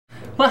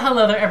Well,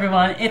 hello there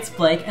everyone, it's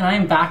Blake and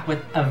I'm back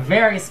with a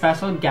very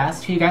special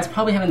guest who you guys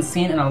probably haven't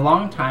seen in a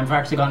long time. I've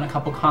actually gotten a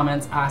couple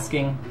comments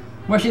asking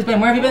where she's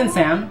been. Where have you been,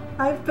 Sam?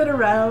 I've been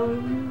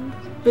around,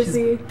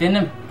 busy. She's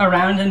been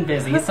around and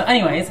busy. So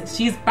anyways,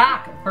 she's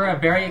back for a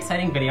very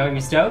exciting video. Are you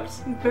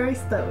stoked? I'm very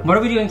stoked. What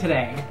are we doing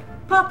today?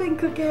 Popin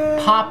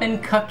Cookin.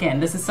 Popin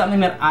Cookin. This is something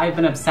that I've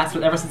been obsessed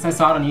with ever since I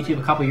saw it on YouTube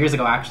a couple years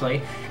ago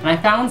actually. And I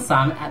found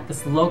some at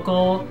this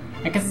local,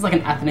 I guess it's like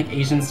an ethnic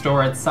Asian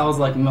store. It sells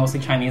like mostly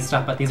Chinese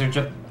stuff, but these are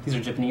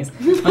Japanese.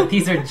 But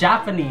these are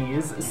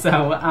Japanese.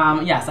 So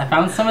yes, I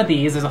found some of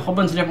these. There's a whole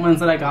bunch of different ones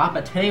that I got,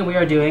 but today we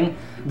are doing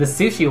the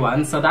sushi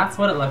one. So that's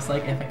what it looks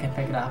like if I can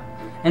pick it up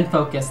and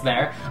focus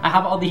there. I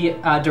have all the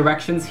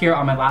directions here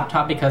on my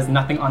laptop because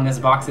nothing on this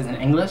box is in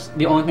English.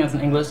 The only thing that's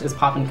in English is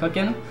Popin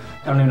Cookin.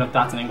 I don't even know if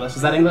that's in English.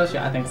 Is that English?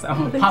 Yeah, I think so.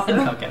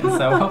 Popin Cookin.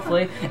 So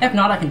hopefully, if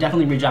not, I can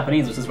definitely read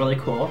Japanese, which is really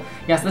cool.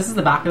 Yes, this is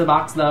the back of the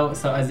box though,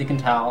 so as you can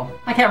tell,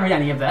 I can't read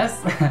any of this.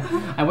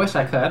 I wish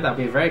I could, that'd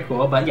be very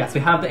cool. But yes, we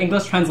have the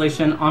English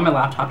translation on my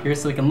laptop here,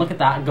 so we can look at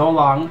that, go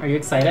along. Are you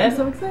excited? I'm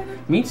so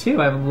excited. Me too,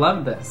 I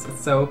love this.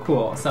 It's so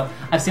cool. So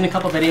I've seen a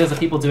couple videos of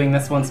people doing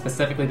this one,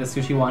 specifically the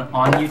sushi one,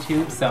 on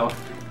YouTube, so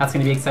that's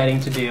gonna be exciting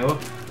to do.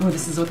 Oh,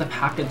 this is what the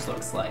package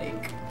looks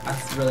like.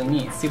 That's really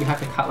neat. See, we have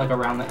to cut like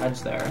around the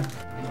edge there.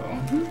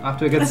 So, off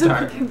to a good start. I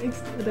don't think it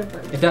makes a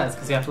difference. It does,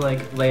 because you have to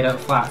like lay it out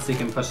flat so you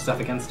can push stuff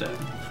against it.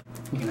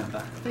 You can have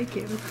that. Thank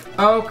you.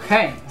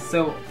 Okay,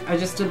 so I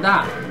just did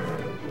that.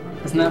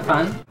 Isn't that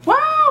fun?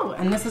 Wow!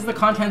 And this is the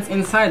contents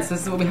inside, so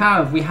this is what we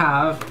have. We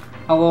have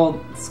a little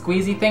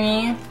squeezy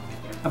thingy,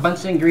 a bunch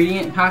of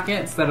ingredient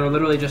packets that are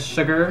literally just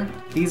sugar.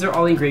 These are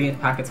all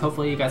ingredient packets.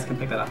 Hopefully you guys can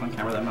pick that up on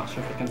camera. I'm not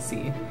sure if you can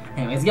see.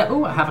 Anyways, yeah,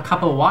 ooh, I have a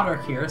cup of water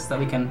here so that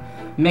we can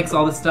mix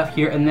all this stuff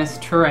here in this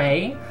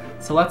tray.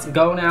 So let's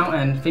go now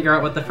and figure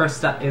out what the first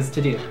step is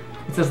to do.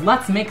 It says,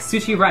 let's make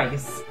sushi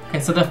rice. Okay,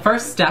 so the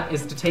first step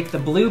is to take the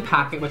blue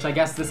packet, which I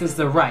guess this is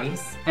the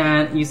rice,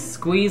 and you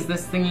squeeze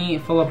this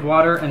thingy full of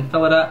water and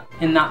fill it up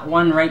in that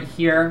one right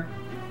here,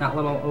 that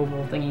little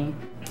oval thingy.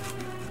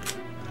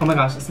 Oh my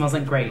gosh, it smells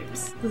like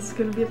grapes. This is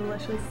gonna be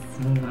delicious.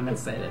 I'm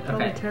excited.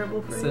 Probably Okay,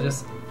 terrible for you. so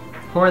just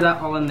pour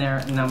that all in there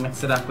and now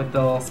mix it up with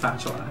the little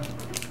spatula.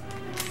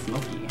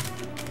 Smoky.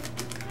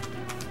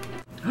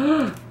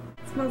 It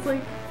smells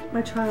like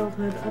my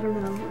childhood. I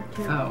don't know. I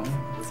can't.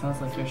 Oh, it smells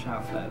like your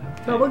childhood.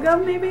 Okay.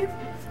 Bubblegum, maybe?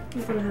 I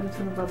thought I had a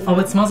ton of bubblegum. Oh,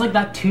 it smells like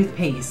that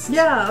toothpaste.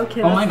 Yeah,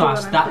 okay. Oh my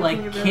gosh, that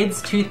like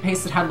kids'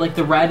 toothpaste that had like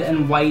the red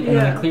and white and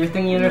then a clear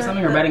thing in it or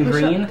something, or red and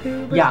green.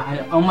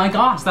 Yeah, oh my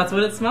gosh, that's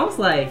what it smells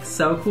like.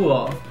 So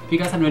cool. If you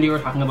guys have no idea what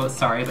we're talking about,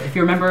 sorry, but if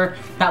you remember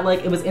that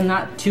like it was in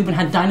that tube and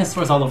had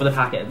dinosaurs all over the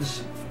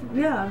package.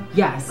 Yeah.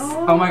 Yes.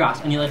 Oh my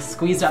gosh, and you like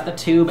squeezed out the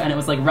tube and it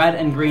was like red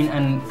and green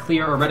and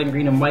clear or red and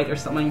green and white or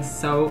something.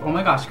 So, oh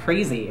my gosh,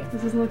 crazy.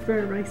 This doesn't look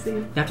very ricey.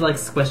 You have to like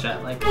squish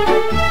it, like.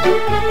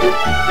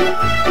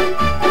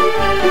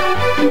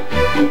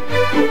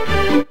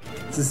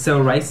 This is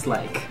so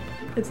rice-like.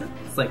 Is it?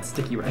 It's like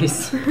sticky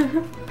rice.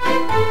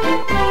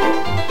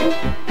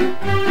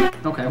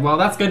 Okay, well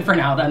that's good for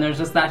now then. There's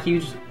just that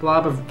huge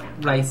blob of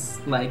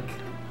rice-like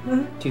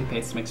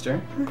toothpaste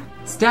mixture.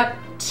 Step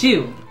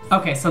 2.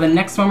 Okay, so the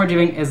next one we're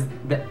doing is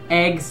the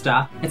egg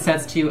stuff. It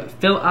says to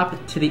fill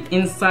up to the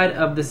inside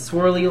of the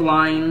swirly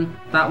line.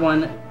 That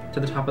one to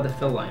the top of the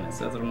fill line, it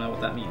says. I don't know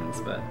what that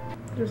means, but...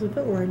 There's a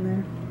fill line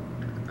there.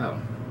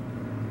 Oh,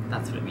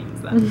 that's what it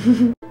means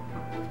then.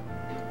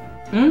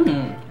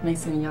 Mmm,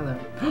 nice and yellow.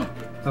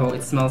 Oh,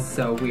 it smells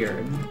so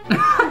weird.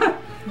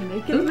 You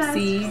make it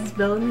mess,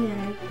 spilling the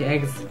egg. The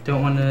eggs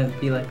don't want to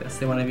be like this.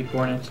 They want to be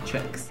born into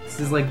chicks. This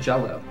is like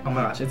Jell-O. Oh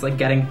my gosh, it's like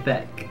getting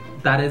thick.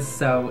 That is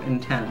so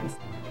intense.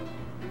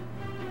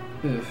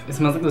 Oof, it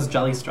smells like those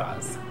jelly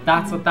straws.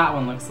 That's what that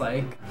one looks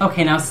like.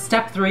 Okay, now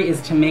step 3 is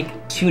to make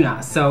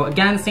tuna. So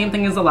again, same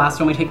thing as the last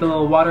one. We take the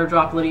little water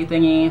droplet-y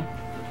thingy,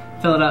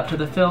 fill it up to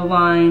the fill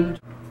line.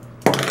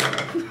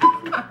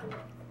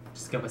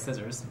 Just go with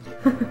scissors.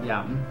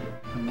 Yum.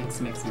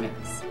 Mix, mix,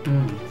 mix.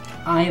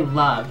 I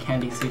love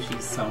candy sushi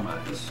so much.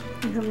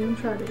 I haven't even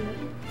tried it yet.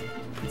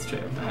 It's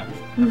true, I haven't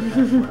tried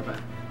it before,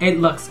 but it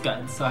looks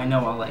good, so I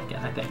know I'll like it,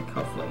 I think,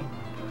 hopefully.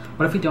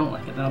 What if we don't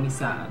like it? Then I'll be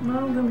sad.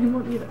 Well, then we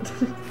won't eat it.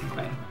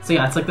 Okay. So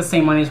yeah, it's like the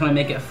same one. You just want to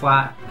make it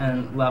flat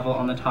and level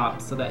on the top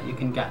so that you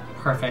can get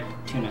perfect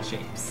tuna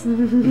shapes.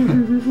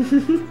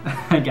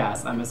 I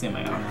guess. I'm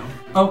assuming. I don't know.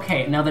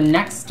 Okay, now the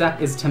next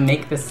step is to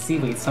make the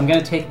seaweed. So I'm going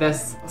to take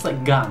this, it's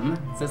like gum.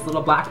 It's this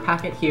little black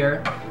packet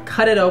here.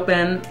 Cut it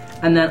open.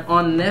 And then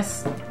on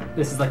this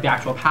is like the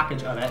actual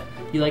package of it.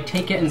 You like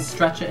take it and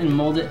stretch it and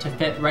mold it to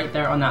fit right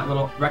there on that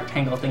little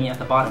rectangle thingy at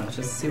the bottom, which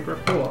is super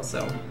cool.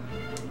 So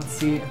let's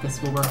see if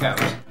this will work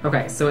out.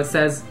 Okay, so it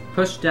says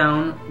push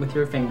down with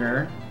your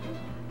finger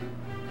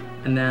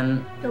and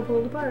then go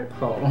pull it apart.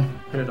 Pull.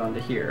 Put it onto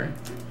here.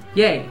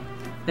 Yay!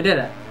 I did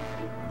it.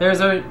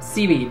 There's our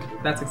seaweed.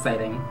 That's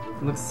exciting.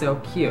 It looks so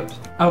cute.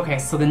 Okay,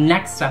 so the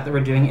next step that we're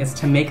doing is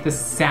to make this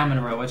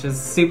salmon roe, which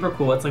is super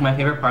cool. It's like my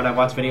favorite part. I've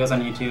watched videos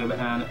on YouTube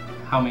and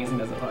how amazing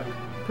does it look?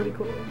 Pretty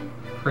cool.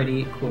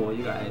 Pretty cool,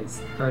 you guys.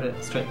 Heard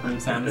it straight from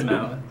Sam's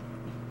mouth.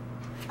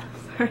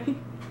 Sorry.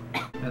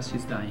 As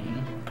she's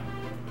dying.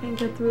 Can't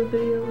get through a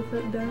video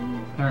without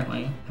dying.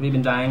 Apparently. Have you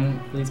been dying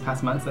for these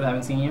past months that I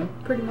haven't seen you?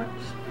 Pretty much.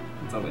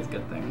 It's always a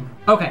good thing.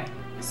 Okay,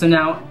 so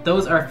now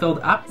those are filled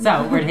up.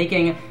 So we're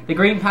taking the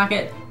green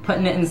packet,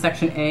 putting it in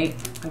section A.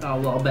 I got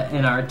a little bit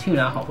in our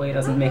tuna. Hopefully it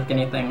doesn't make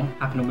anything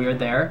happen weird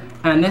there.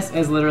 And this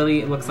is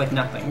literally, it looks like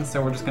nothing.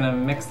 So we're just gonna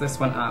mix this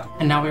one up.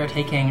 And now we are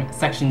taking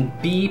section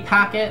B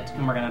packet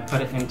and we're gonna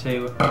put it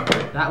into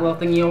that little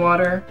thingy of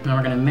water. And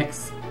we're gonna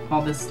mix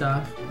all this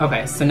stuff.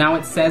 Okay, so now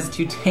it says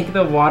to take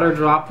the water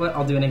droplet,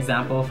 I'll do an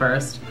example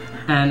first,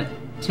 and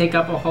take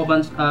up a whole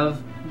bunch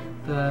of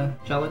the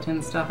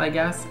gelatin stuff, I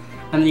guess.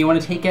 And then you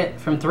want to take it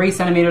from 3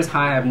 centimeters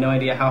high. I have no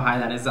idea how high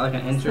that is. Is that like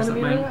an inch or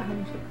something? How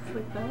much it's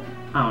like that?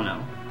 I don't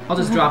know. I'll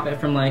just drop it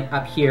from like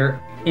up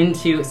here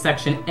into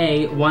section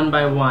A one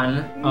by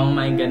one. Oh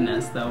my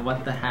goodness though,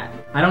 what the heck?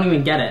 I don't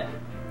even get it.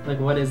 Like,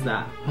 what is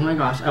that? Oh my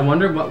gosh, I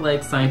wonder what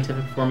like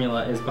scientific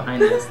formula is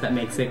behind this that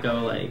makes it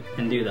go like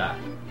and do that.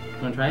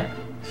 You wanna try it?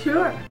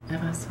 Sure.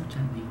 Ever so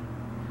gently.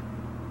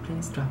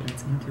 Place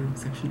droplets into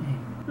section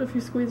A. If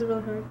you squeeze it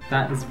really hard.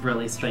 That is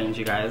really strange,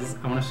 you guys.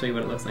 I want to show you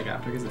what it looks like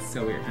after because it's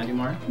so weird. Can I do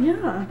more?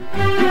 Yeah.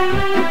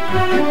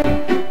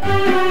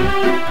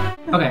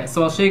 Okay,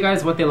 so I'll show you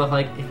guys what they look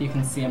like. If you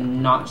can see,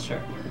 I'm not sure.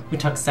 We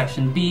took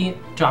section B,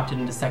 dropped it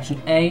into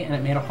section A, and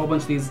it made a whole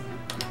bunch of these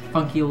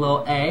funky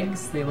little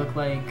eggs. They look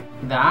like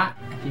that,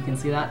 if you can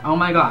see that. Oh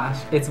my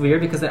gosh, it's weird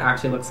because it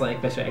actually looks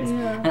like fish eggs.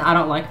 Yeah. And I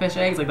don't like fish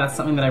eggs, like that's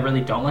something that I really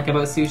don't like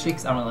about sushi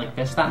because I don't really like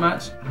fish that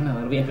much. I don't know,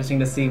 it'll be interesting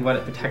to see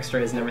what the texture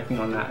is and everything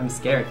on that. I'm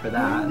scared for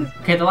that.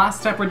 Okay, the last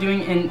step we're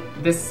doing in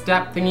this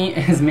step thingy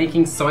is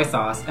making soy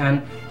sauce.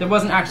 And there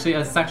wasn't actually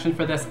a section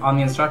for this on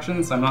the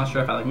instructions, so I'm not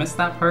sure if I like missed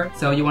that part.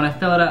 So you want to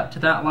fill it up to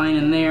that line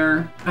in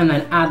there and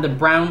then add the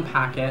brown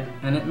packet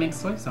and it makes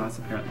soy sauce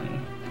apparently.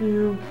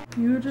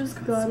 You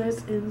just got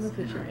it in the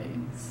fish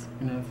eggs.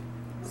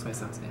 Soy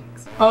sauce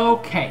eggs.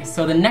 Okay,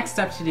 so the next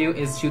step to do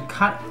is to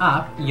cut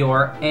up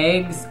your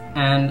eggs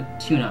and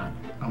tuna.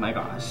 Oh my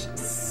gosh,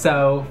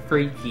 so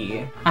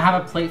freaky. I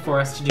have a plate for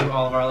us to do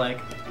all of our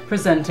like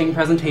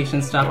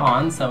presentation stuff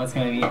on, so it's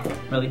gonna be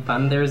really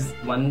fun. There's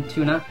one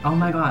tuna. Oh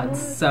my god,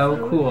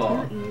 so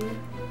cool.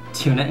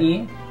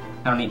 Tuna-y?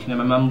 I don't eat tuna.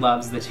 My mom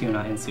loves the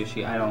tuna in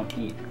sushi. I don't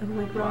eat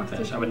raw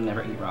fish. I would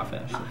never eat raw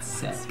fish. It's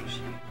sick.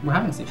 We're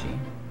having sushi.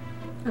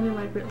 I mean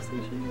like real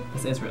sushi.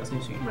 This is real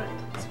sushi. Right.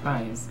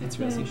 Surprise, it's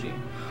real sushi.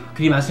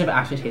 Could you imagine if it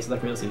actually tasted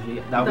like real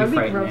sushi? That would be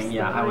frightening.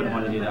 Yeah, I wouldn't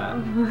want to do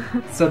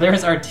that. So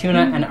there's our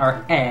tuna and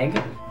our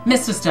egg.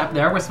 Missed a step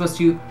there. We're supposed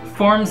to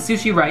form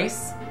sushi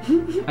rice.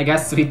 I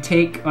guess so we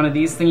take one of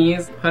these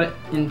thingies, put it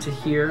into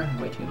here.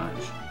 Way too much.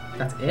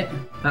 That's it?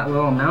 That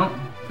little amount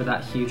for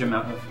that huge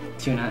amount of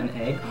tuna and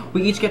egg.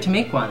 We each get to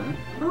make one.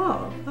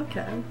 Oh,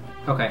 okay.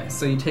 Okay,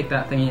 so you take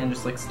that thingy and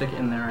just like stick it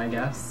in there, I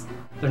guess.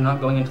 They're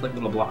not going into like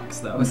little blocks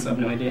though, so I have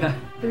no idea.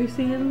 Have you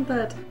seen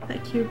that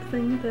cube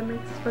thing that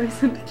makes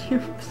rice into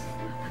cubes?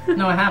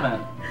 No, I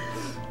haven't.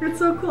 It's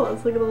so cool.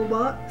 It's like a little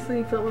box and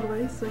you fill it with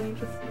rice and you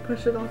just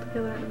push it all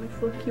together and it makes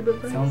a little cube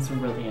of rice. Sounds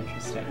really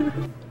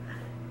interesting.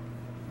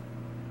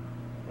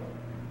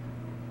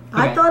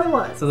 I thought it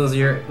was. So those are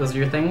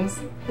your things?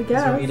 I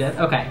guess. That's what you did?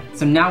 Okay.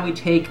 So now we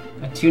take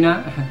a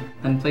tuna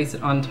and place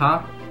it on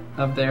top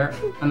of there,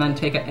 and then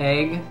take an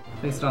egg,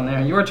 place it on there.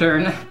 Your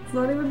turn. It's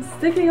not even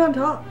sticking on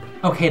top.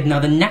 Okay, now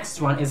the next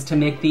one is to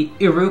make the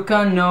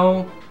Iruka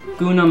no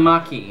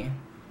Gunamaki.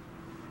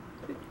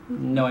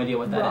 No idea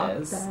what that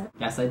is.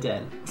 Yes, I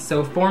did.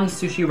 So form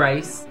sushi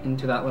rice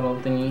into that little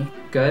thingy.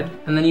 Good.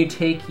 And then you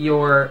take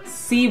your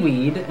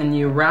seaweed and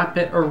you wrap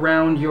it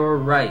around your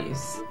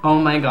rice. Oh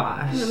my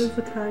gosh. That is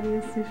the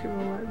tiniest sushi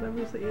roll I've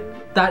ever seen.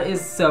 That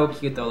is so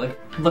cute though. Like,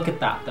 look at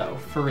that though.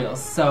 For real.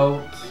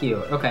 So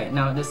cute. Okay,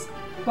 now just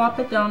plop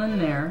it down in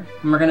there.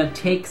 And we're gonna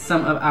take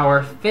some of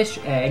our fish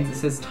eggs. It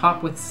says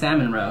top with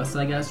salmon roe. So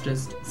I guess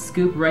just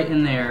scoop right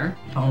in there.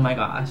 Oh my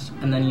gosh.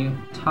 And then you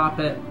top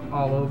it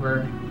all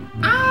over.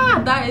 Ah,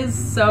 that is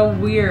so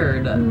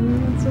weird.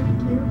 It's so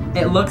cute.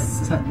 It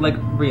looks like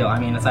real. I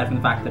mean, aside from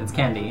the fact that it's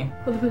candy.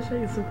 But the fish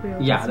eggs look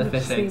real. Yeah, the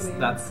fish eggs,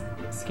 that's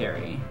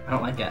scary. I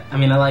don't like it. I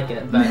mean, I like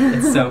it, but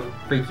it's so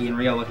freaky and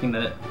real looking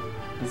that it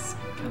is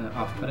kind of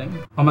off-putting.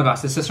 Oh my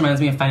gosh, this just reminds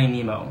me of Finding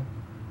Nemo.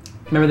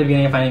 Remember the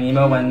beginning of Finding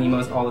Nemo when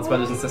Nemo's all his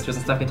brothers and sisters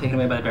and stuff get taken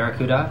away by a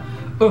barracuda?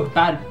 Ooh,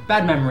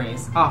 bad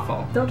memories.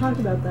 Awful. Don't talk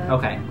about that.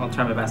 Okay, I'll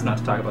try my best not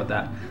to talk about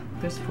that.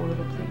 There's 4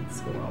 little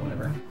plates. Oh, well,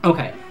 whatever.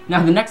 Okay,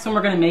 now the next one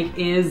we're gonna make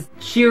is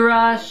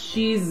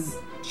Shizushi,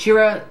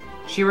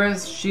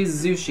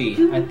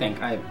 I think.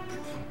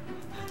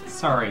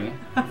 Sorry,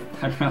 I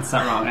pronounced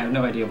that wrong. I have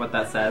no idea what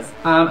that says.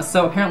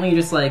 So apparently you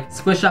just like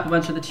squish up a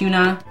bunch of the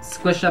tuna,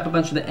 squish up a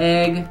bunch of the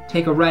egg,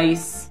 take a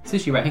rice,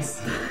 sushi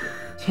rice,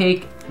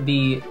 take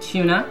the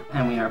tuna,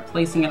 and we are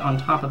placing it on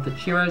top of the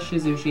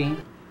Shizushi.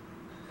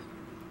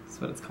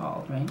 That's what it's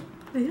called, right?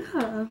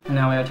 Yeah. And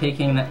now we are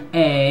taking the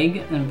egg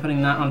and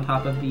putting that on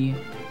top of the...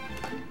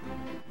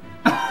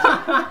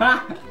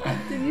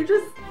 Did you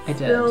just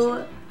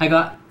spill...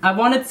 I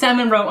wanted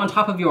salmon roe on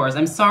top of yours.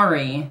 I'm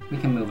sorry. We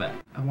can move it.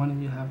 I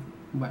wanted you to have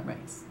wet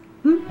rice.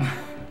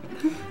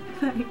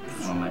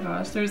 Thanks. Oh my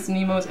gosh, there's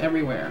Nemos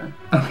everywhere.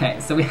 Okay,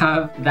 so we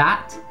have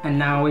that, and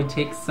now we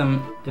take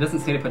some, it doesn't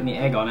say to put any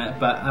egg on it,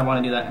 but I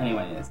want to do that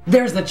anyways.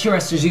 There's the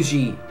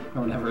Sushi,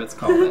 or whatever it's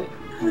called.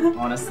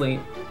 Honestly,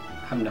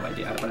 I have no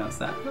idea how to pronounce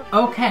that.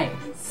 Okay,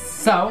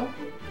 so.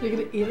 You're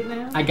gonna eat it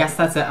now? I guess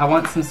that's it. I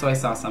want some soy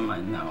sauce on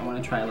mine now. I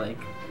want to try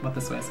like what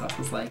the soy sauce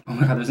is like. Oh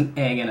my god, there's an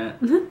egg in it.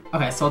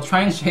 Okay, so I'll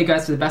try and show you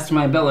guys to the best of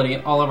my ability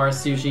all of our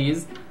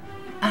sushis.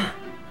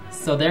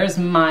 So there's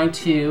my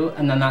two,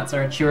 and then that's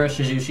our Chura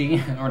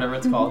Shizushi, or whatever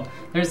it's called.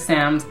 There's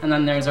Sam's, and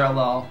then there's our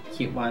little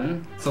cute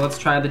one. So let's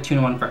try the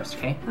tuna one first,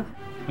 okay?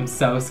 I'm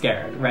so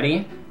scared.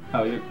 Ready?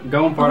 Oh, you're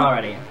going for it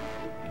already.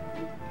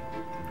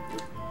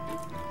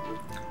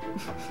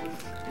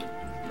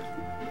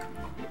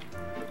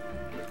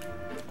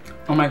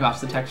 Oh my gosh,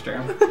 the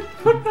texture.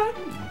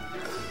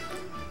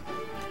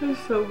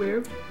 It's so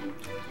weird.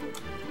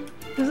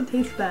 It doesn't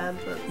taste bad,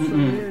 but it's so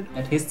weird.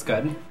 It tastes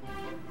good.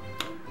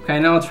 Okay,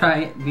 now I'll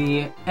try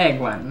the egg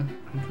one.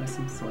 I'm gonna try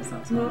some soy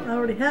sauce. Well, I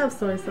already have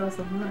soy sauce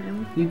on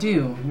mine. You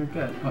do. You're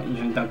good. Oh, you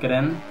can dunk it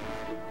in.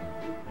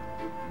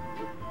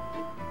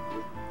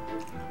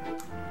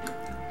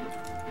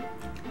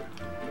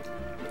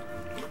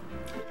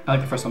 I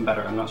like the first one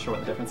better. I'm not sure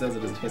what the difference is.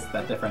 It doesn't taste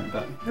that different,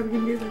 but How are we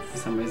gonna do this? for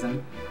some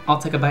reason. I'll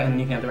take a bite and then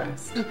you can have the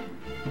rest.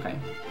 Okay.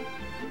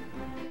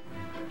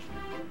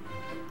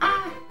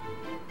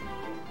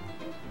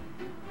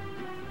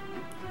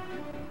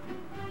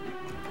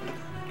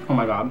 Oh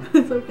my god.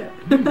 It's okay.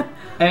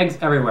 Eggs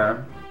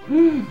everywhere.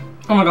 Oh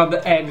my god,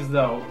 the eggs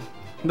though.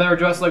 They're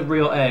just like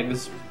real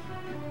eggs.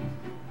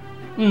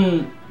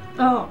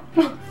 Oh.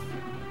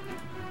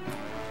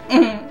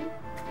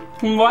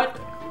 What?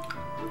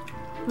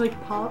 Like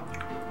pop?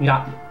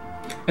 Yeah.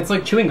 It's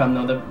like chewing gum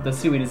though, the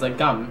seaweed is like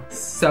gum.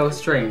 So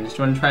strange. Do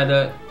you want to try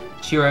the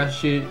Chira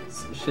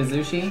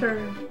Shizushi? Sure.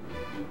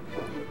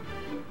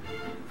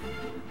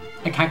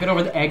 I can't get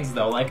over the eggs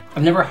though. Like,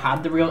 I've never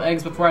had the real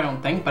eggs before, I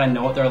don't think, but I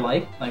know what they're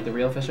like the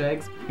real fish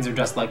eggs. These are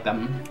just like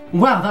them.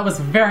 Wow, that was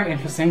very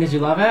interesting. Did you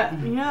love it?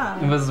 Yeah.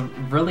 It was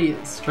really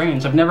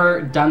strange. I've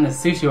never done the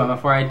sushi one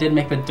before. I did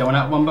make the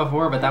donut one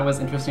before, but that was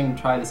interesting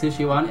to try the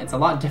sushi one. It's a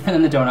lot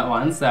different than the donut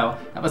one, so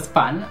that was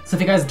fun. So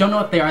if you guys don't know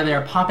what they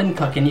are Popin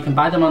Cookin. You can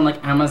buy them on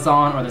like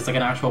Amazon, or there's like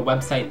an actual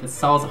website that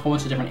sells a whole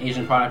bunch of different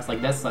Asian products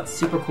like this, so that's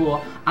super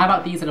cool. I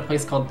bought these at a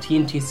place called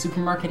T&T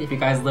Supermarket. If you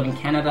guys live in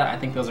Canada, I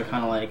think those are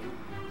kind of like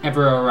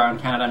everywhere around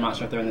Canada. I'm not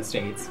sure if they're in the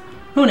States.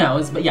 Who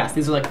knows? But yes,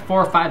 these are like $4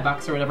 or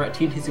 $5 or whatever at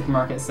T&T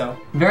Supermarket, so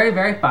very,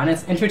 very fun.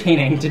 It's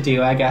entertaining to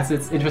do, I guess.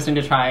 It's interesting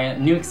to try a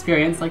new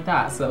experience like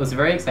that, so it was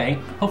very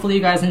exciting. Hopefully you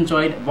guys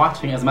enjoyed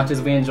watching as much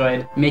as we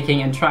enjoyed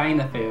making and trying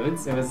the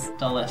foods. It was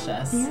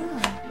delicious.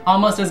 Yeah.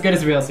 Almost as good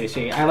as real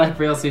sushi. I like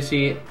real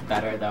sushi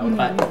better though,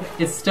 but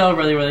it's still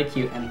really, really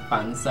cute and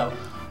fun, so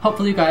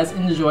hopefully you guys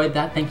enjoyed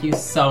that. Thank you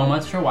so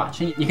much for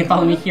watching. You can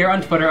follow me here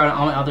on Twitter, and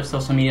all my other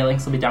social media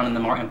links will be down in the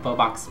more info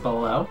box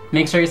below.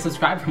 Make sure you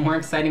subscribe for more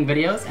exciting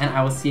videos, and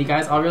I will see you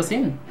guys all real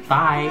soon.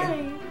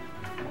 Bye!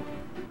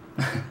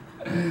 Bye.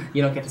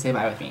 You don't get to say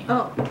bye with me.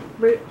 Oh,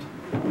 rude.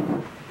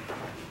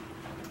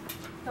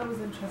 That was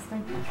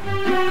interesting.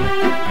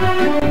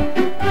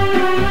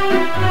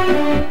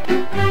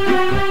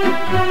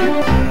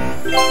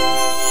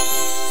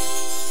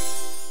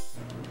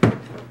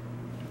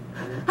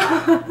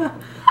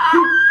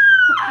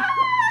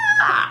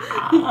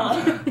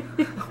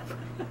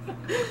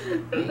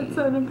 That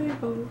sounded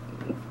painful.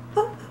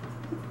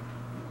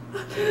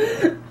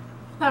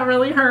 That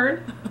really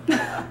hurt.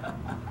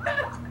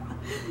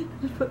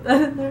 Just put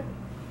that in there.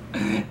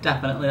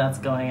 Definitely that's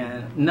going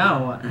in.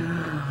 No.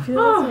 I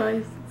feel that's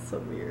nice. It's so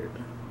weird.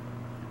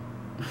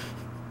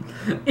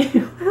 I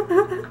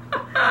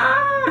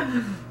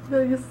feel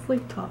like it's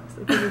like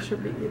toxic and I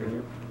should be eating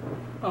it.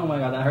 Oh my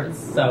god, that hurts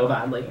so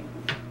badly.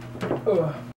 Ugh.